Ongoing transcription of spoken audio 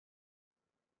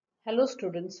Hello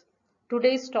students,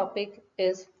 today's topic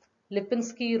is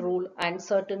Lipinski rule and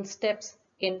certain steps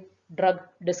in drug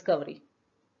discovery.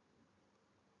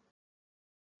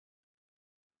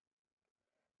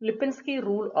 Lipinski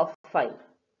rule of 5.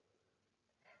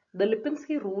 The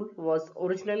Lipinski rule was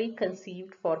originally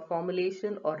conceived for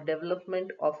formulation or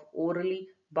development of orally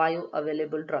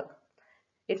bioavailable drug.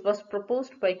 It was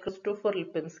proposed by Christopher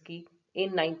Lipinski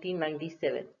in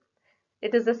 1997.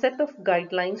 It is a set of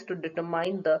guidelines to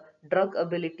determine the drug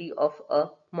ability of a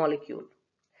molecule.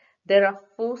 There are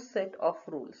 4 sets of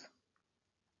rules.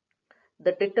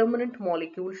 The determinant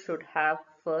molecule should have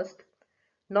first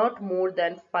not more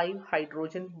than 5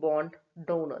 hydrogen bond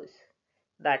donors,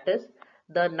 that is,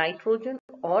 the nitrogen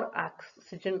or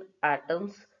oxygen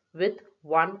atoms with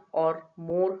one or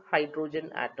more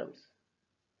hydrogen atoms.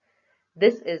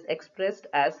 This is expressed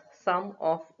as sum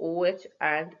of OH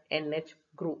and NH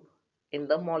group in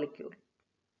the molecule.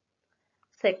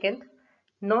 Second,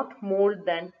 not more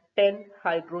than 10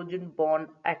 hydrogen bond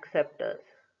acceptors,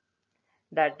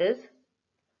 that is,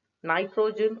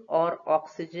 nitrogen or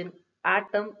oxygen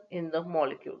atom in the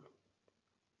molecule.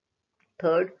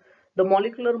 Third, the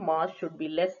molecular mass should be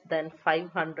less than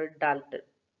 500 Dalton.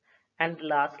 And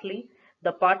lastly,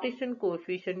 the partition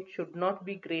coefficient should not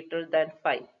be greater than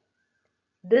 5.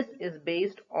 This is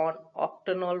based on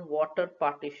octanol water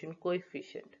partition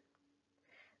coefficient.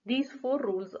 These 4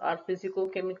 rules are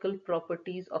physicochemical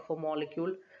properties of a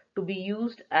molecule to be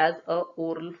used as a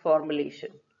oral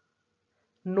formulation.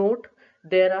 Note,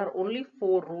 there are only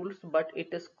 4 rules, but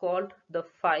it is called the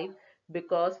 5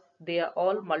 because they are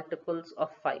all multiples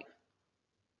of 5.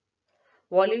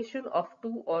 Violation of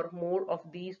 2 or more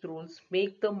of these rules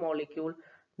make the molecule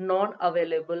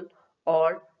non-available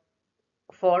or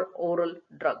for oral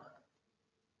drug.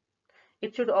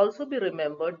 It should also be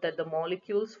remembered that the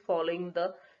molecules following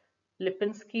the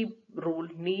Lipinski rule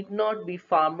need not be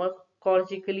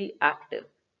pharmacologically active.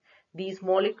 These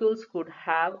molecules could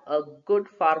have a good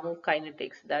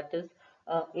pharmacokinetics, that is,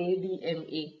 a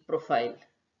ADME profile.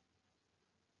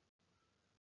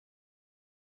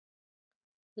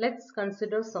 Let's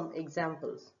consider some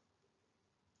examples.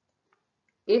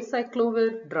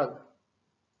 Acyclovir drug.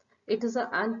 It is an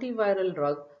antiviral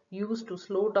drug used to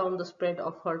slow down the spread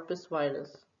of herpes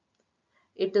virus.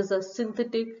 It is a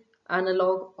synthetic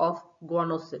analog of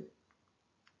guanosine.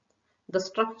 The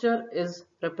structure is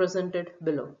represented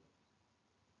below.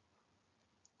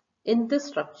 In this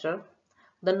structure,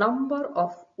 the number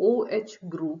of OH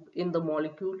group in the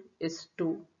molecule is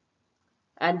 2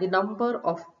 and the number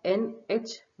of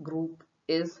NH group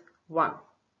is 1.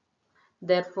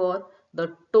 Therefore,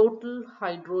 the total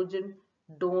hydrogen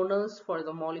donors for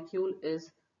the molecule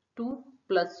is 2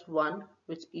 plus 1,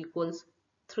 which equals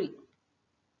 3.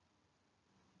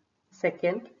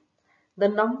 Second, the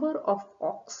number of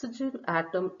oxygen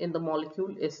atom in the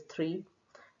molecule is 3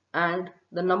 and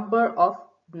the number of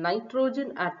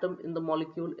nitrogen atom in the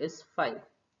molecule is 5.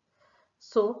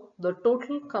 So the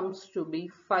total comes to be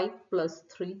 5 plus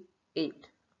 3, 8.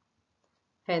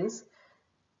 Hence,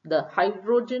 the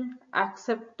hydrogen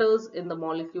acceptors in the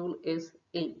molecule is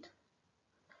 8.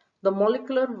 The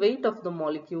molecular weight of the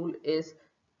molecule is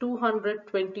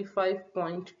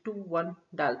 225.21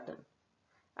 Dalton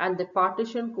and the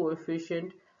partition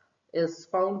coefficient is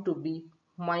found to be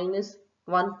minus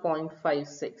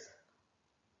 1.56.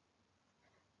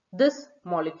 This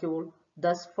molecule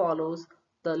thus follows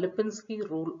the Lipinski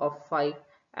rule of 5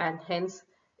 and hence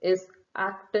is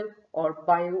active or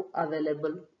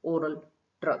bioavailable oral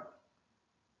drug.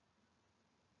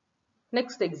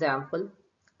 Next example,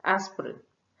 aspirin.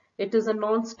 It is a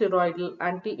non-steroidal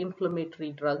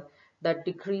anti-inflammatory drug that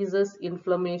decreases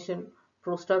inflammation,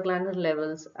 prostaglandin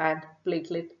levels and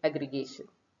platelet aggregation.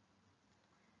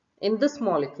 In this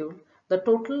molecule, the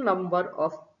total number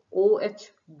of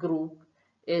OH group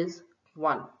is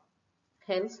 1.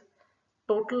 Hence,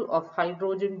 total of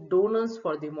hydrogen donors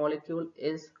for the molecule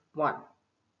is 1.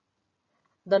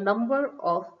 The number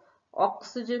of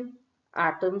oxygen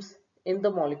atoms in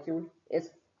the molecule is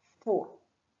 4.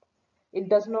 It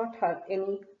does not have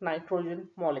any nitrogen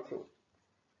molecule.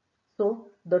 So,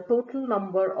 the total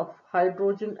number of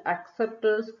hydrogen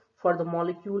acceptors for the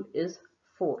molecule is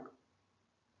 4.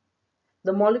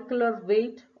 The molecular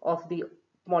weight of the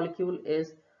molecule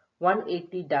is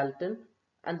 180 Dalton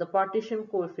and the partition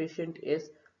coefficient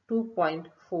is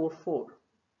 2.44.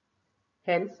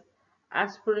 Hence,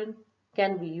 aspirin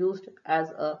can be used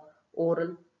as a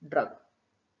oral drug.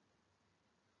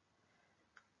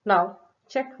 Now,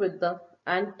 check with the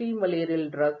anti-malarial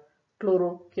drug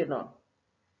chloroquine.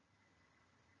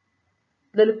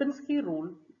 The Lipinski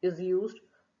rule is used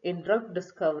in drug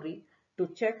discovery to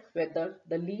check whether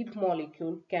the lead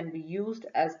molecule can be used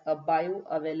as a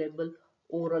bioavailable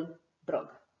oral drug.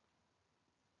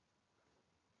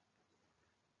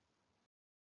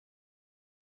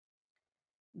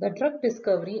 The drug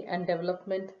discovery and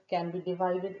development can be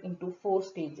divided into four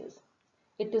stages.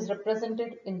 It is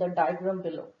represented in the diagram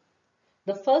below.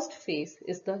 The first phase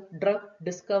is the drug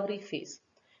discovery phase,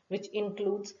 which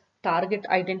includes target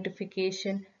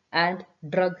identification and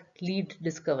drug lead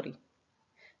discovery.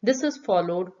 This is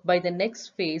followed by the next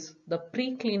phase, the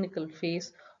preclinical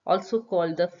phase, also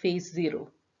called the phase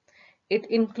 0. It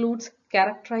includes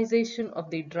characterization of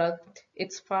the drug,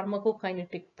 its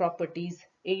pharmacokinetic properties,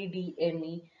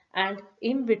 ADME, and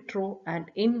in vitro and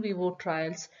in vivo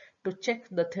trials to check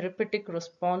the therapeutic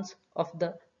response of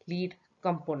the lead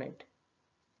component.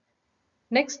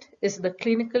 Next is the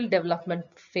clinical development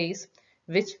phase,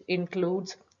 which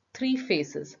includes three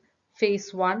phases: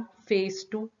 phase 1, phase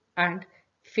 2, and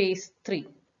phase 3.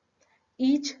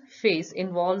 Each phase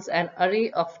involves an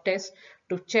array of tests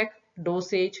to check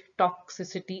dosage,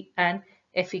 toxicity, and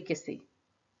efficacy.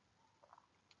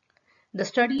 The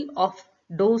study of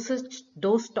dosage,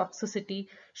 dose toxicity,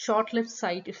 short-lived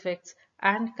side effects,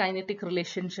 and kinetic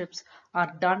relationships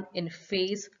are done in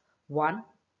phase 1,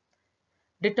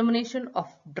 determination of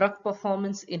drug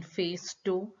performance in phase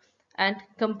 2, and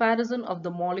comparison of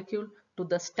the molecule to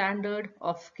the standard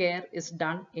of care is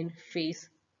done in phase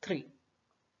 3.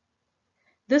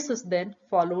 This is then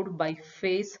followed by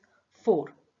phase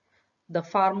 4, the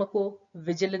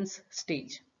pharmacovigilance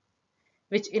stage,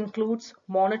 which includes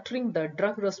monitoring the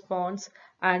drug response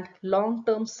and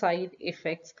long-term side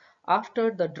effects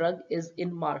after the drug is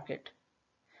in market.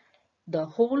 The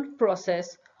whole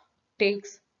process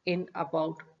takes in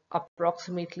about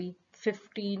approximately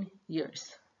 15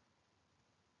 years.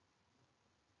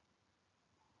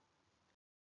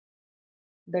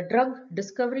 The drug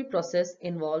discovery process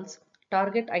involves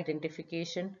target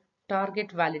identification, target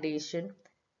validation,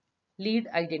 lead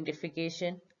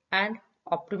identification, and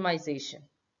optimization,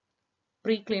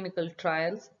 preclinical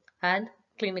trials, and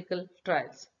clinical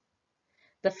trials.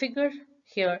 The figure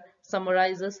here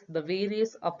summarizes the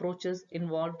various approaches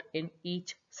involved in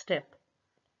each step.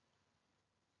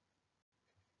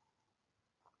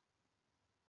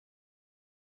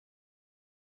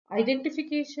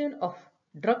 Identification of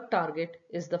drug target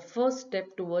is the first step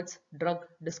towards drug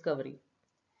discovery.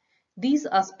 These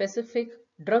are specific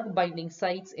drug binding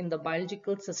sites in the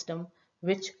biological system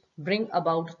which bring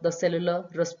about the cellular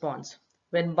response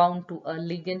when bound to a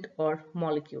ligand or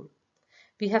molecule.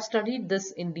 We have studied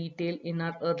this in detail in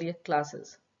our earlier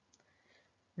classes.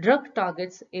 Drug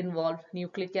targets involve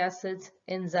nucleic acids,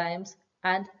 enzymes,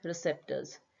 and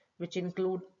receptors, which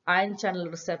include ion channel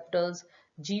receptors,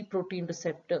 G protein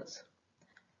receptors.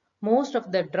 Most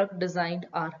of the drug designed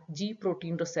are G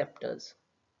protein receptors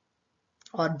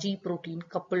or G protein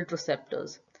coupled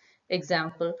receptors.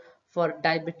 Example for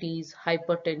diabetes,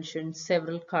 hypertension,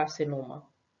 several carcinoma.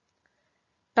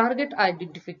 Target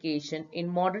identification in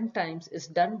modern times is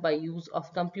done by use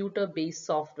of computer-based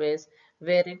softwares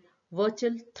wherein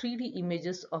virtual 3D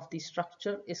images of the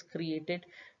structure is created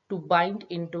to bind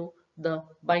into the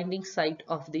binding site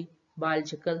of the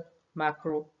biological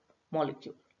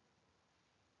macromolecule.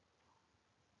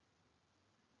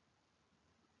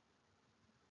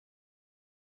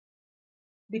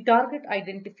 The target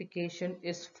identification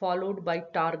is followed by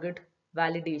target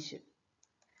validation.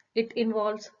 It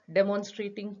involves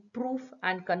demonstrating proof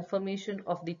and confirmation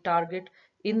of the target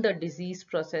in the disease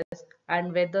process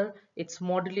and whether its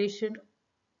modulation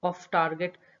of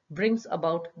target brings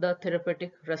about the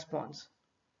therapeutic response.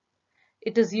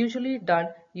 It is usually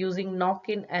done using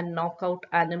knock-in and knockout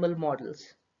animal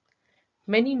models.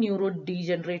 Many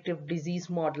neurodegenerative disease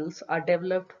models are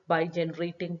developed by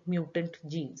generating mutant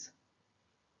genes.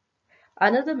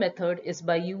 Another method is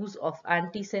by use of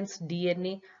antisense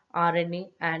DNA, RNA,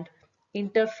 and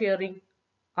interfering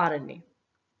RNA.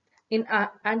 In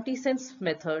antisense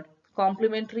method,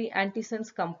 complementary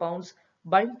antisense compounds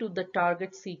bind to the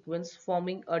target sequence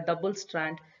forming a double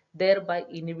strand, thereby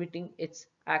inhibiting its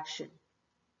action.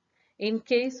 In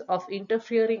case of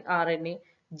interfering RNA,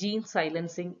 gene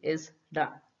silencing is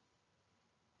done.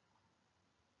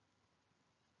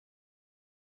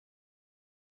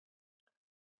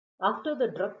 After the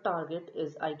drug target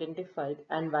is identified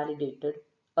and validated,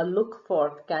 a look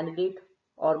for candidate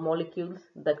or molecules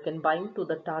that can bind to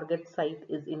the target site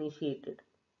is initiated.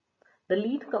 The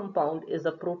lead compound is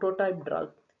a prototype drug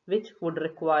which would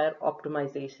require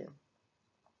optimization.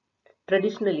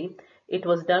 Traditionally, it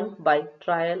was done by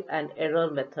trial and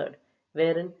error method,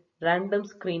 wherein random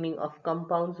screening of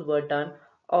compounds were done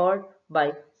or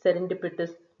by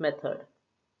serendipitous method.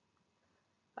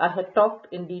 I had talked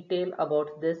in detail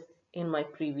about this in my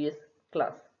previous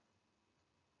class.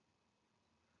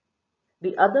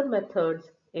 The other methods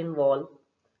involve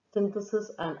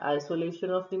synthesis and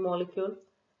isolation of the molecule,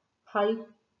 high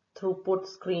throughput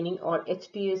screening or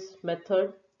HTS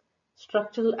method,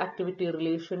 structural activity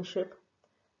relationship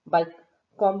by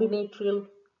combinatorial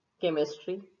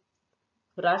chemistry,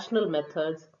 rational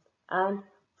methods, and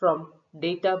from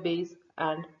database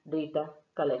and data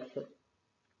collection.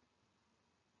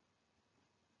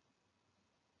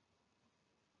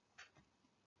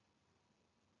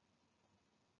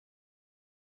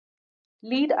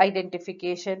 Lead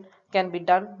identification can be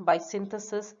done by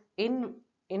synthesis in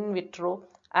vitro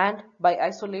and by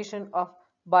isolation of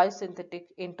biosynthetic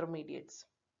intermediates.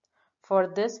 For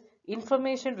this,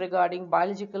 information regarding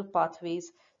biological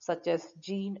pathways such as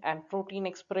gene and protein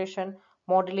expression,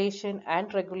 modulation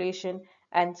and regulation,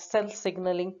 and cell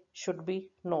signaling should be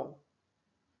known.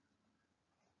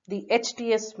 The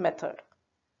HTS method.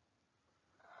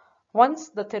 Once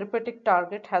the therapeutic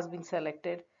target has been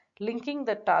selected, linking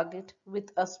the target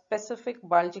with a specific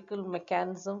biological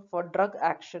mechanism for drug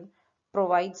action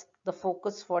provides the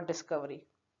focus for discovery.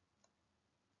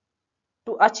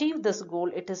 To achieve this goal,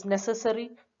 it is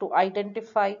necessary to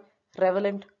identify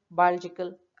relevant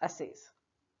biological assays.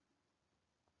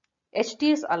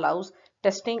 HTS allows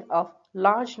testing of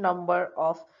large number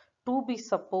of to be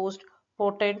supposed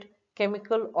potent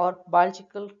chemical or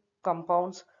biological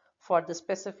compounds for the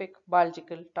specific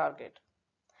biological target.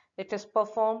 It is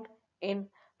performed in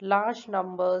large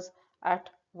numbers at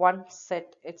one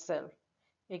set itself.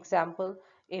 Example,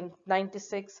 in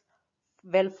 96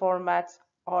 well formats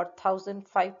or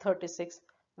 1536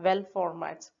 well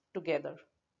formats together.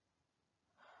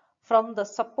 From the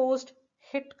supposed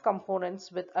hit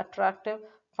components with attractive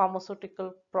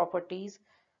pharmaceutical properties,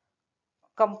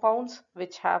 compounds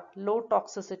which have low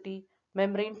toxicity,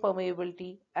 membrane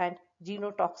permeability, and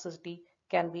genotoxicity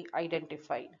can be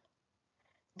identified.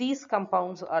 These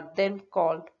compounds are then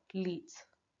called leads.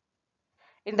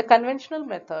 In the conventional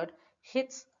method,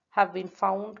 hits have been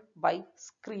found by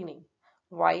screening,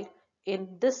 while in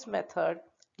this method,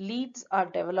 leads are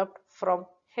developed from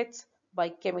hits by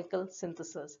chemical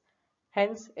synthesis.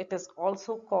 Hence, it is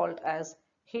also called as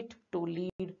hit to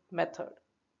lead method.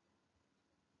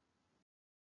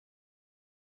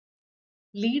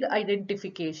 Lead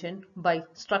identification by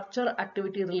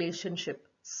structure-activity relationship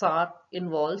 (SAR)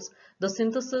 involves the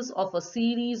synthesis of a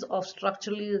series of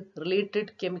structurally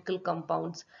related chemical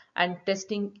compounds and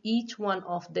testing each one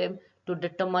of them to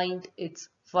determine its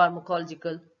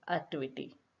pharmacological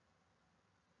activity.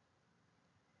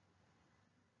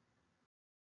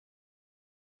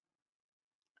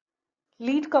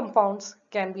 Lead compounds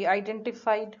can be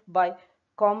identified by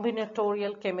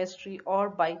combinatorial chemistry or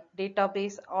by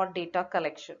database or data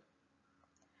collection.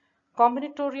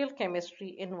 Combinatorial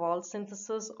chemistry involves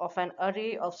synthesis of an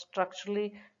array of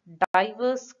structurally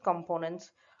diverse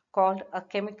components called a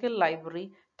chemical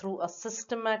library through a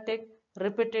systematic,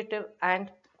 repetitive, and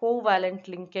covalent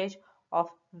linkage of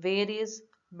various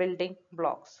building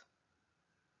blocks.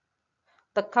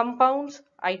 The compounds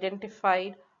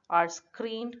identified are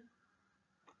screened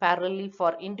parallelly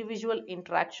for individual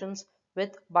interactions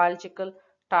with biological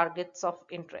targets of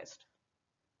interest.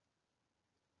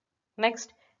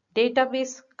 Next,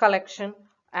 database collection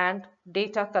and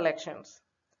data collections.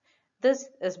 This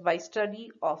is by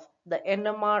study of the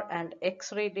NMR and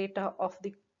X-ray data of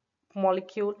the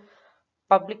molecule,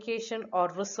 publication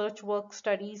or research work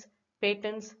studies,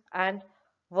 patents, and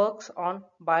works on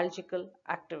biological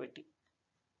activity.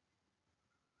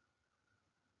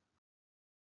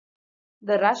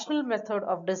 The rational method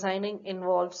of designing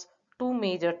involves two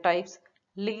major types: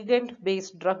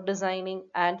 ligand-based drug designing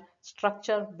and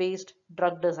structure-based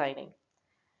drug designing.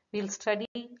 We'll study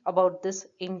about this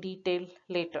in detail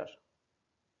later.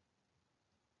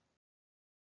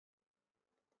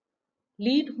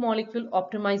 Lead molecule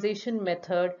optimization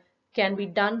method can be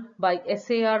done by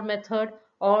SAR method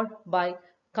or by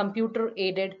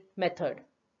computer-aided method.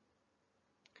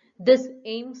 This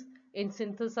aims in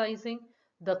synthesizing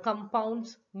the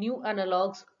compound's new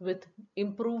analogues with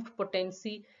improved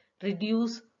potency,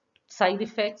 reduced side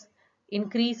effects,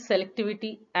 increased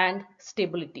selectivity and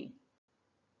stability.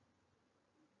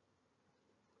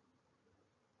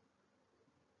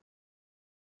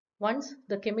 Once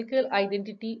the chemical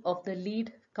identity of the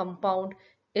lead compound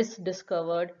is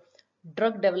discovered,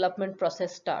 drug development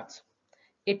process starts.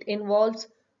 It involves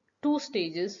two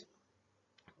stages: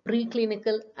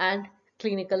 preclinical and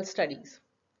clinical studies.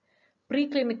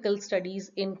 Preclinical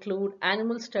studies include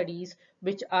animal studies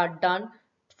which are done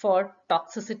for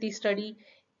toxicity study,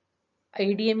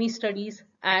 ADME studies,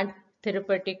 and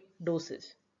therapeutic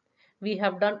doses. We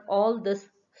have done all this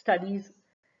studies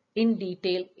in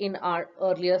detail in our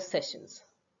earlier sessions.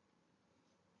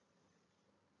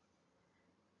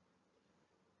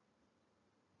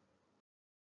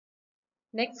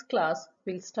 Next class,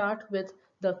 we'll start with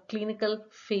the clinical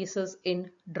phases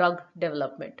in drug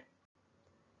development.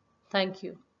 Thank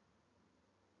you.